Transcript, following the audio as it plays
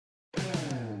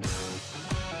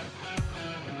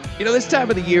You know, this time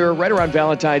of the year, right around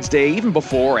Valentine's Day, even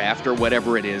before, after,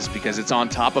 whatever it is, because it's on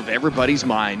top of everybody's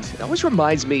mind, it always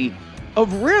reminds me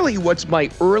of really what's my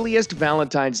earliest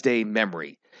Valentine's Day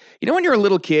memory. You know, when you're a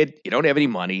little kid, you don't have any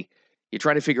money, you're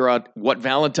trying to figure out what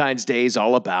Valentine's Day is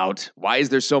all about, why is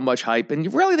there so much hype,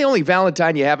 and really the only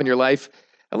Valentine you have in your life,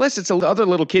 unless it's another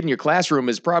little kid in your classroom,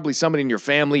 is probably somebody in your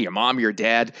family, your mom, your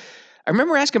dad. I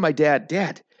remember asking my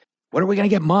Dad, what are we going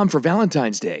to get Mom for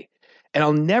Valentine's Day? And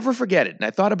I'll never forget it. And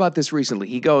I thought about this recently.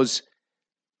 He goes,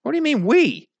 what do you mean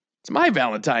we? It's my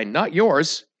Valentine, not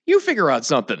yours. You figure out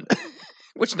something.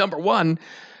 Which, number one,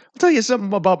 I'll tell you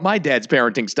something about my dad's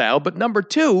parenting style. But number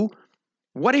two,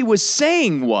 what he was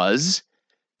saying was,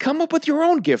 come up with your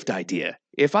own gift idea.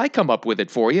 If I come up with it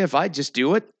for you, if I just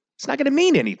do it, it's not going to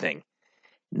mean anything.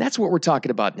 And that's what we're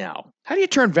talking about now. How do you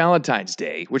turn Valentine's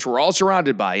Day, which we're all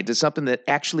surrounded by, into something that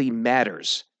actually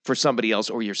matters for somebody else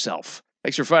or yourself?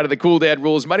 Thanks for finding the Cool Dad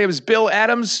Rules. My name is Bill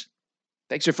Adams.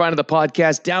 Thanks for finding the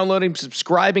podcast, downloading,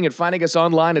 subscribing, and finding us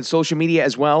online and social media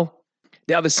as well.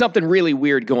 Now, there's something really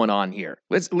weird going on here.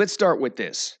 Let's start with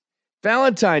this.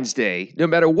 Valentine's Day, no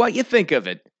matter what you think of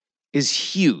it, is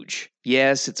huge.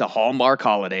 Yes, it's a Hallmark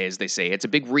holiday, as they say. It's a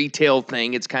big retail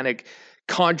thing. It's kind of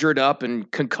conjured up and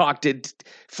concocted,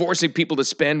 forcing people to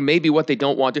spend maybe what they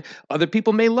don't want to. Other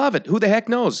people may love it. Who the heck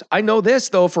knows? I know this,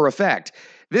 though, for a fact.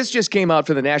 This just came out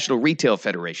from the National Retail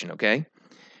Federation, okay?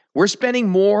 We're spending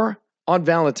more on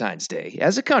Valentine's Day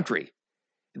as a country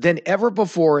than ever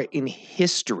before in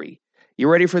history. You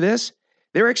ready for this?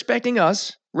 They're expecting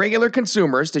us, regular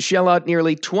consumers, to shell out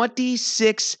nearly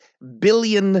 $26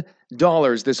 billion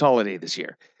this holiday this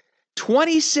year.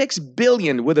 $26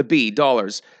 billion with a B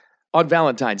dollars on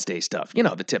Valentine's Day stuff. You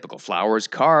know, the typical flowers,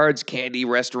 cards, candy,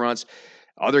 restaurants,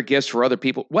 other gifts for other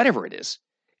people, whatever it is.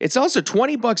 It's also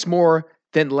 $20 more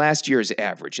than last year's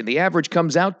average, and the average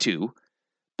comes out to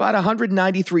about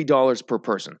 $193 per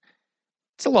person.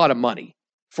 It's a lot of money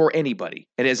for anybody,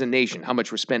 and as a nation, how much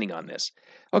we're spending on this.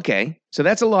 Okay, so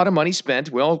that's a lot of money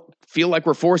spent. We all feel like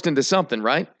we're forced into something,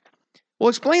 right? Well,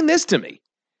 explain this to me.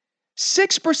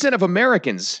 6% of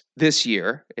Americans this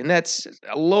year, and that's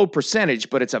a low percentage,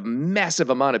 but it's a massive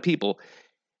amount of people,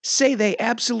 say they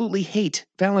absolutely hate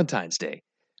Valentine's Day.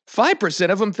 5%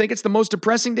 of them think it's the most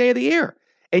depressing day of the year.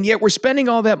 And yet we're spending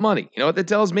all that money. You know what that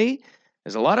tells me?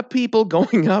 There's a lot of people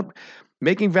going out,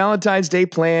 making Valentine's Day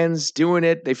plans, doing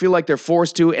it. They feel like they're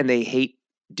forced to, and they hate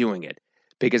doing it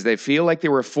because they feel like they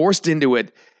were forced into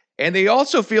it. And they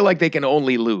also feel like they can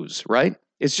only lose, right?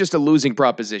 It's just a losing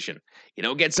proposition. You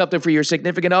don't get something for your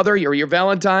significant other or your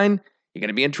Valentine, you're going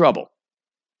to be in trouble.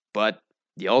 But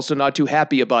you're also not too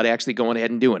happy about actually going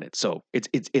ahead and doing it. So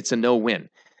it's a no-win.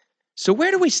 So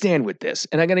where do we stand with this?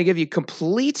 And I'm going to give you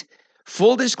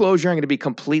full disclosure, I'm going to be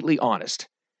completely honest.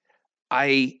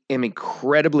 I am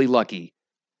incredibly lucky.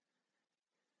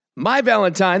 My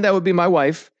Valentine, that would be my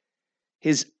wife,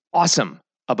 is awesome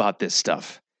about this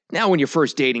stuff. Now, when you're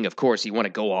first dating, of course, you want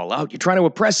to go all out. You're trying to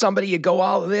impress somebody, you go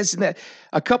all of this and that.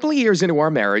 A couple of years into our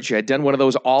marriage, I had done one of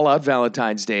those all-out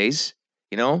Valentine's days,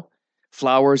 you know,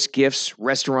 flowers, gifts,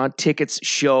 restaurant, tickets,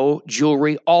 show,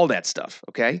 jewelry, all that stuff,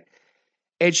 okay?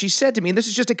 And she said to me, and this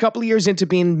is just a couple of years into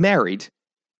being married,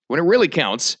 when it really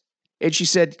counts. And she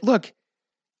said, look,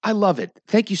 I love it.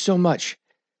 Thank you so much.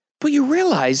 But you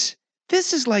realize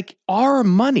this is like our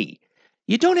money.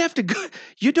 You don't have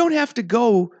to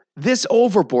go this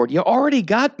overboard. You already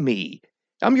got me.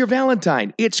 I'm your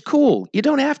Valentine. It's cool. You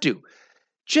don't have to.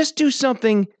 Just do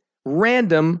something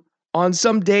random on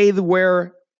some day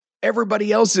where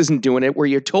everybody else isn't doing it, where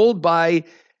you're told by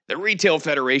the retail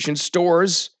federation,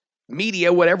 stores,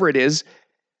 media, whatever it is,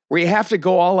 where you have to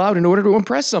go all out in order to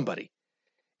impress somebody.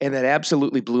 And that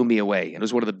absolutely blew me away. And it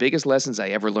was one of the biggest lessons I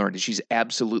ever learned. And she's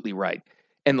absolutely right.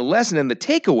 And the lesson and the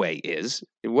takeaway is,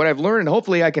 what I've learned, and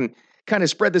hopefully I can kind of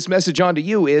spread this message on to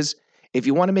you, is if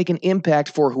you want to make an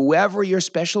impact for whoever your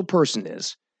special person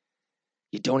is,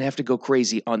 you don't have to go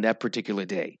crazy on that particular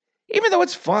day. Even though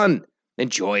it's fun,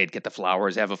 enjoy it, get the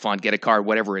flowers, have a fun, get a card,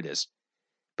 whatever it is.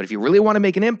 But if you really want to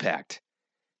make an impact,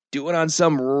 do it on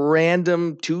some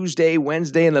random Tuesday,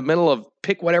 Wednesday in the middle of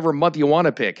pick whatever month you want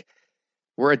to pick,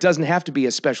 where it doesn't have to be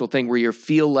a special thing where you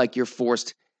feel like you're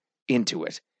forced into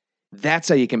it. That's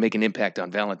how you can make an impact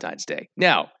on Valentine's Day.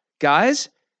 Now, guys,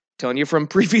 telling you from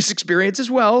previous experience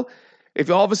as well, if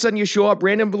all of a sudden you show up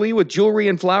randomly with jewelry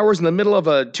and flowers in the middle of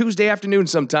a Tuesday afternoon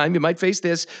sometime, you might face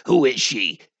this. Who is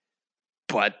she?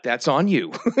 But that's on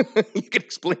you. You can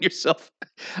explain yourself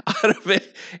out of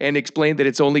it and explain that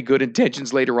it's only good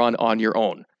intentions later on your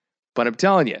own. But I'm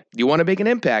telling you, you want to make an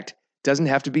impact, doesn't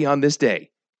have to be on this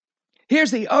day.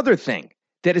 Here's the other thing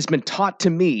that has been taught to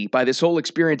me by this whole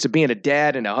experience of being a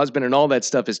dad and a husband and all that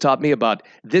stuff has taught me about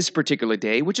this particular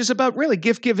day, which is about really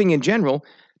gift giving in general,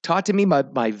 taught to me by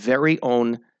my very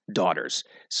own daughters.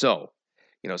 So,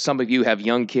 some of you have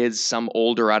young kids, some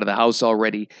older out of the house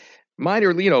already. Mine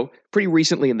are, pretty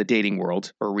recently in the dating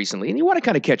world or recently, and you want to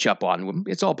kind of catch up on them.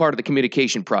 It's all part of the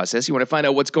communication process. You want to find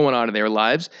out what's going on in their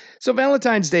lives. So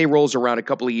Valentine's Day rolls around a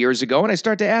couple of years ago, and I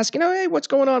start to ask, hey, what's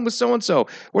going on with so-and-so?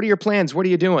 What are your plans? What are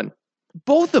you doing?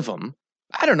 Both of them,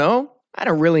 I don't know. I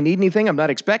don't really need anything. I'm not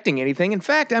expecting anything. In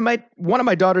fact, one of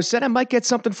my daughters said I might get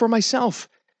something for myself.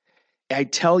 I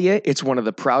tell you, it's one of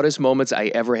the proudest moments I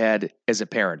ever had as a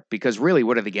parent, because really,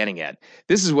 what are they getting at?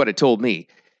 This is what it told me.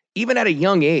 Even at a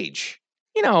young age,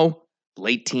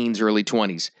 late teens, early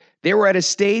 20s, they were at a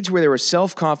stage where they were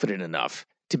self-confident enough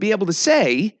to be able to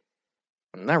say,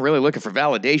 I'm not really looking for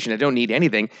validation. I don't need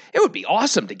anything. It would be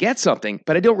awesome to get something,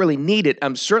 but I don't really need it.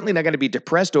 I'm certainly not going to be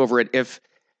depressed over it if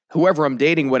whoever I'm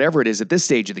dating, whatever it is at this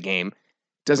stage of the game,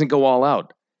 doesn't go all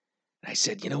out. And I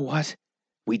said, you know what?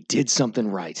 We did something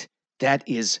right. That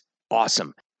is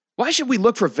awesome. Why should we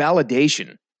look for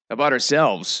validation about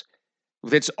ourselves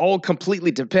that's all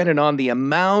completely dependent on the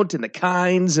amount and the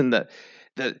kinds and the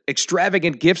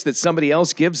extravagant gifts that somebody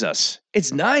else gives us?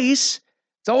 It's nice.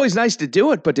 It's always nice to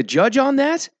do it, but to judge on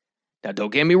that? Now,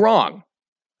 don't get me wrong.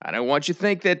 I don't want you to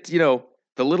think that,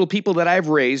 the little people that I've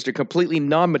raised are completely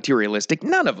non-materialistic.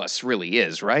 None of us really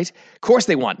is, right? Of course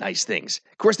they want nice things.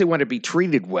 Of course they want to be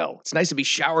treated well. It's nice to be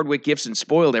showered with gifts and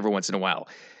spoiled every once in a while.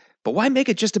 But why make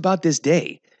it just about this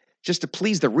day? Just to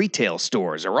please the retail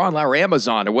stores or on our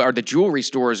Amazon or the jewelry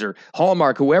stores or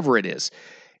Hallmark, whoever it is.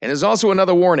 And there's also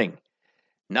another warning.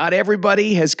 Not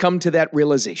everybody has come to that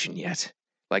realization yet.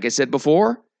 Like I said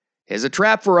before, it's a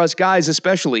trap for us guys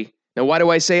especially. Now, why do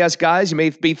I say us guys? You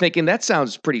may be thinking that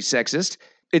sounds pretty sexist.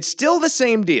 It's still the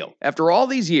same deal. After all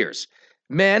these years,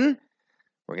 men,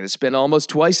 we're going to spend almost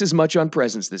twice as much on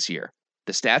presents this year.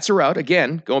 The stats are out.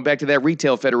 Again, going back to that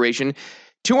retail federation,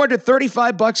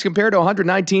 $235 compared to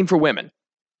 $119 for women.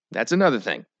 That's another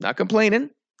thing. Not complaining,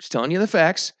 just telling you the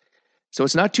facts. So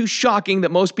it's not too shocking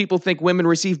that most people think women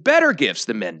receive better gifts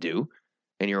than men do.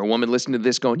 And you're a woman listening to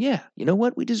this going, yeah, you know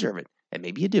what? We deserve it. And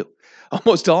maybe you do.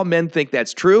 Almost all men think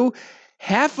that's true.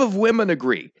 Half of women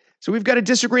agree. So we've got a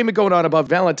disagreement going on about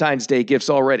Valentine's Day gifts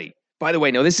already. By the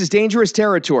way, no, this is dangerous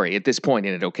territory at this point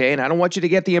in it, okay? And I don't want you to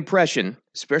get the impression,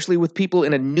 especially with people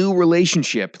in a new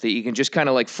relationship, that you can just kind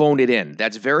of like phone it in.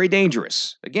 That's very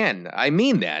dangerous. Again, I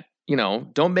mean that.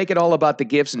 Don't make it all about the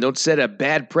gifts and don't set a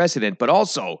bad precedent. But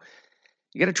also,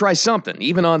 you got to try something,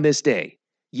 even on this day.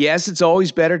 Yes, it's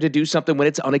always better to do something when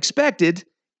it's unexpected.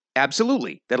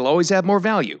 Absolutely. That'll always have more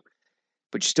value.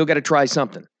 But you still got to try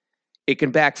something. It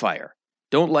can backfire.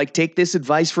 Don't take this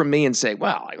advice from me and say,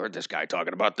 well, I heard this guy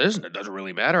talking about this and it doesn't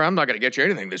really matter. I'm not going to get you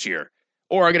anything this year.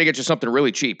 Or I'm going to get you something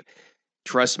really cheap.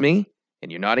 Trust me, and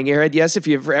you're nodding your head yes, if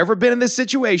you've ever been in this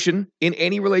situation, in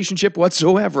any relationship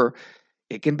whatsoever,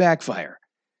 it can backfire.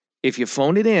 If you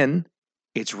phone it in,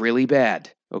 it's really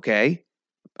bad, okay?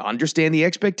 Understand the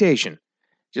expectation.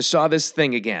 Just saw this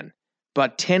thing again.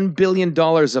 But $10 billion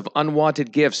of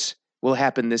unwanted gifts will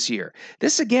happen this year.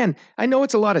 This, again, I know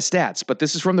it's a lot of stats, but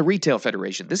this is from the Retail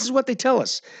Federation. This is what they tell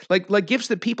us. Like gifts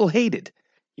that people hated.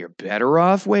 You're better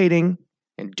off waiting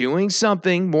and doing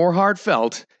something more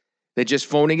heartfelt than just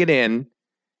phoning it in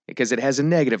because it has a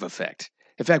negative effect.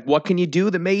 In fact, what can you do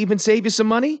that may even save you some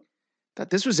money?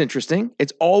 Thought this was interesting.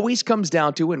 It always comes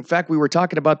down to, in fact, we were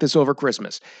talking about this over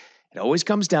Christmas. It always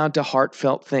comes down to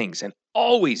heartfelt things. And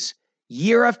always,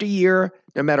 year after year,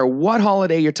 no matter what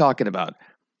holiday you're talking about,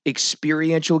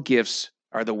 experiential gifts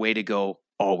are the way to go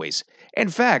always. In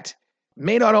fact,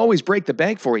 may not always break the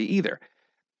bank for you either.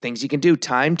 Things you can do,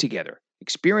 time together,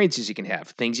 experiences you can have,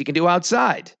 things you can do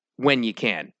outside when you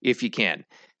can, if you can.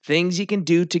 Things you can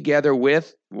do together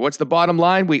with, what's the bottom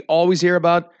line? We always hear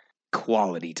about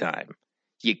quality time.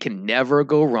 You can never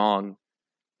go wrong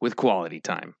with quality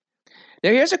time.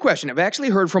 Now, here's a question I've actually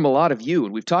heard from a lot of you,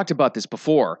 and we've talked about this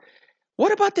before.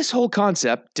 What about this whole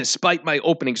concept, despite my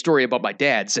opening story about my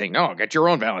dad saying, oh, get your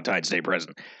own Valentine's Day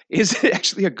present? Is it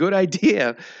actually a good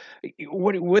idea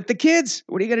with the kids?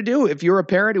 What are you going to do? If you're a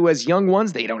parent who has young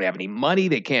ones, they don't have any money,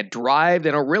 they can't drive,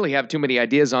 they don't really have too many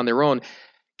ideas on their own.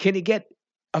 Can you get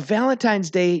a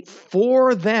Valentine's Day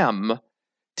for them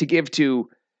to give to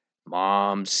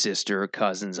mom, sister,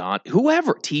 cousins, aunt,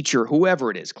 whoever, teacher, whoever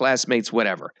it is, classmates,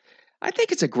 whatever? I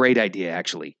think it's a great idea,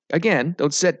 actually. Again,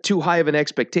 don't set too high of an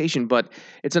expectation, but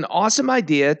it's an awesome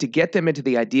idea to get them into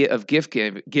the idea of gift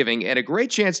giving and a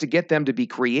great chance to get them to be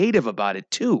creative about it,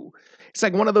 too. It's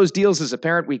like one of those deals as a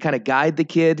parent, we kind of guide the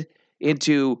kid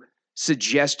into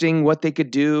suggesting what they could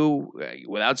do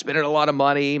without spending a lot of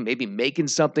money, maybe making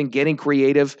something, getting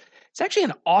creative. It's actually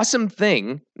an awesome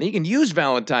thing. You can use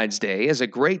Valentine's Day as a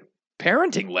great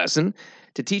parenting lesson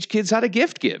to teach kids how to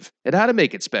gift give and how to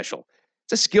make it special.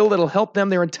 It's a skill that'll help them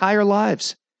their entire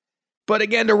lives. But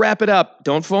again, to wrap it up,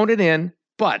 don't phone it in,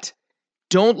 but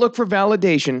don't look for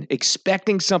validation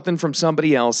expecting something from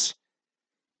somebody else.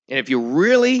 And if you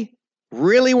really,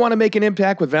 really want to make an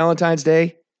impact with Valentine's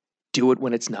Day, do it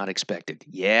when it's not expected.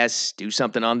 Yes, do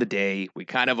something on the day. We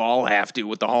kind of all have to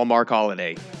with the Hallmark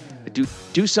Holiday. But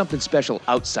do something special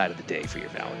outside of the day for your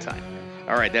Valentine.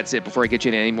 All right, that's it before I get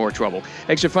you in any more trouble.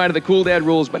 Thanks for finding the Cool Dad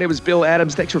Rules. My name is Bill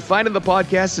Adams. Thanks for finding the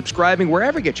podcast, subscribing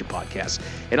wherever you get your podcasts,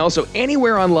 and also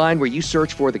anywhere online where you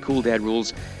search for the Cool Dad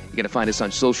Rules. You're going to find us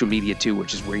on social media too,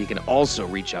 which is where you can also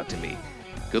reach out to me.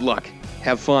 Good luck,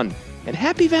 have fun, and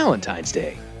happy Valentine's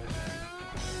Day.